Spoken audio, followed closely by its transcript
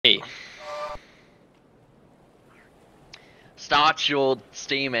Hey. Start your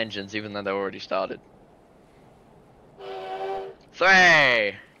steam engines, even though they're already started.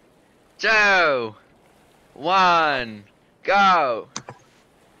 3, 2, 1, go!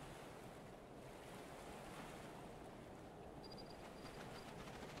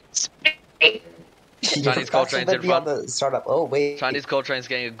 Chinese coal train's in front. The startup. Oh wait. Chinese coal train's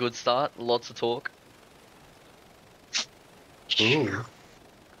getting a good start. Lots of talk. Ooh.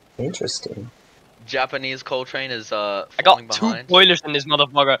 Interesting. Japanese coal train is I falling got 2 behind. boilers in this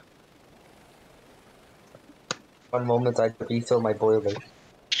motherfucker. One moment, I refill my boiler.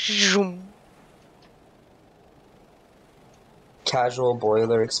 Casual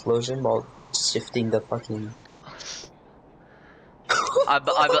boiler explosion while shifting the fucking.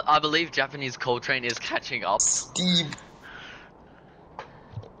 I believe Japanese coal train is catching up. Steam.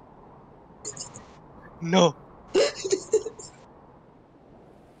 No.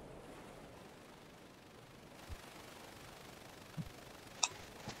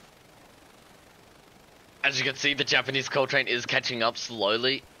 As you can see, the Japanese coal train is catching up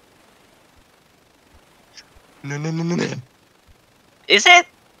slowly. No. Is it?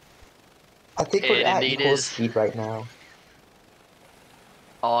 I think we're at equal speed right now.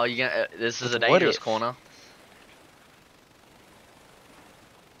 Oh, you gonna, this is a What dangerous if? corner.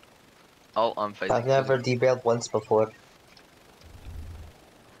 Oh, I'm facing. I've never derailed once before.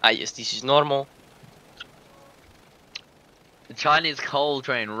 Ah, yes, this is normal. The Chinese coal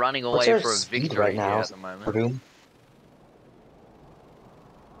train running What's away our for a speed victory right here now? at the moment. Room.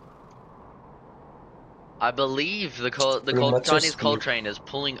 I believe the What's your Chinese coal speed? train is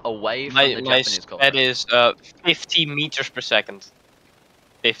pulling away from My the Japanese coal speed train. is 50 meters per second.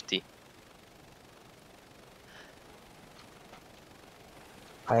 50.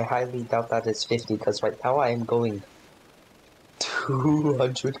 I highly doubt that it's 50 because right now I am going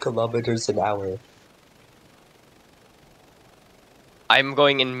 200 kilometers an hour. I'm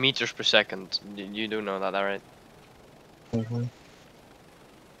going in meters per second. You do know that, right? Mm-hmm.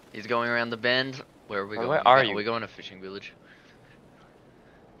 He's going around the bend. Where are we going? Where are you? We're going to fishing village.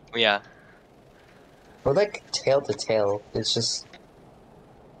 Yeah. We're like tail to tail. It's just.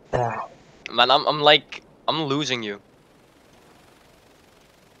 Man, I'm losing you.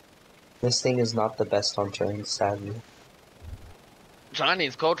 This thing is not the best on trains, sadly.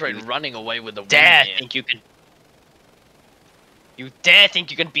 Chinese coal train running away with the wind Dare here. think you can. You dare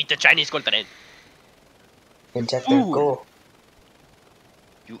think you can beat the Chinese coal train? Injector, Fool. go.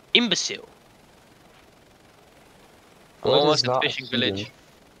 You imbecile. I'm What is almost at not fishing heating? village.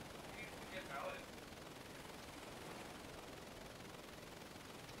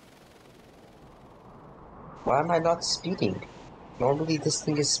 Why am I not speeding? Normally this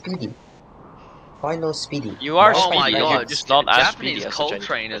thing is speedy. Why no speedy? You are Now Oh if I my speedy, drive you're god, it- just not as speedy Japanese as the coal Chinese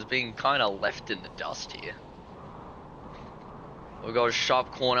train coal is being kind of left in the dust here. We've got a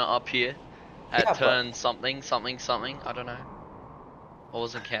sharp corner up here at Yeah, turn something. I don't know. I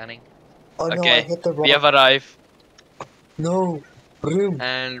wasn't counting. Oh no, I Okay, hit the wrong. we have arrived. No, Broom.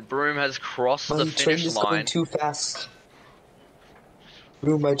 And Broom has crossed My the train finish is going line. too fast.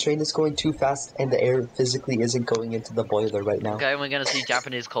 Broom, my train is going too fast, and the air physically isn't going into the boiler right now. Okay, we're gonna see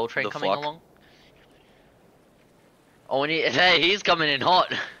Japanese coal train The coming fuck? along. Oh, and hey, he's coming in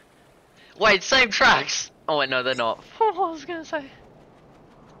hot. Wait, same tracks. Oh wait, no, they're not. What was I gonna say?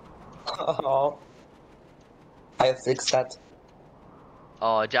 Oh, I have fixed that.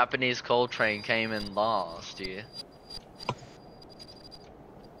 Oh, Japanese coal train came in last year.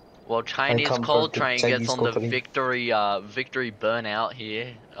 Well, Chinese come coal for the train Chinese gets on coal the train. victory burnout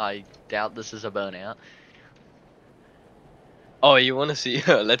here. I doubt this is a burnout. Oh, you wanna see?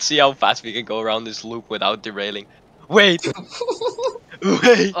 Let's see how fast we can go around this loop without derailing. Wait!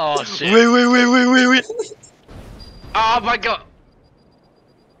 Wait! Oh shit! Wait! Oh my god!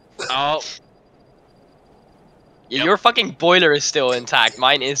 Oh. Yeah, Yep. your fucking boiler is still intact,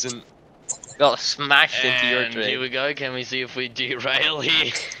 mine isn't. Got smashed into your And train. here we go. Can we see if we derail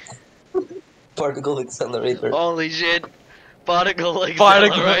here? Particle accelerator. Holy shit! Particle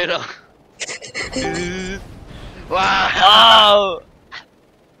accelerator. Wow! Oh!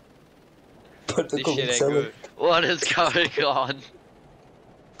 Particle This shit ain't accelerator. good. What is going on?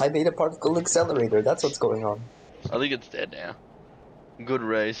 I made a particle accelerator. That's what's going on. I think it's dead now. Good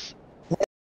race.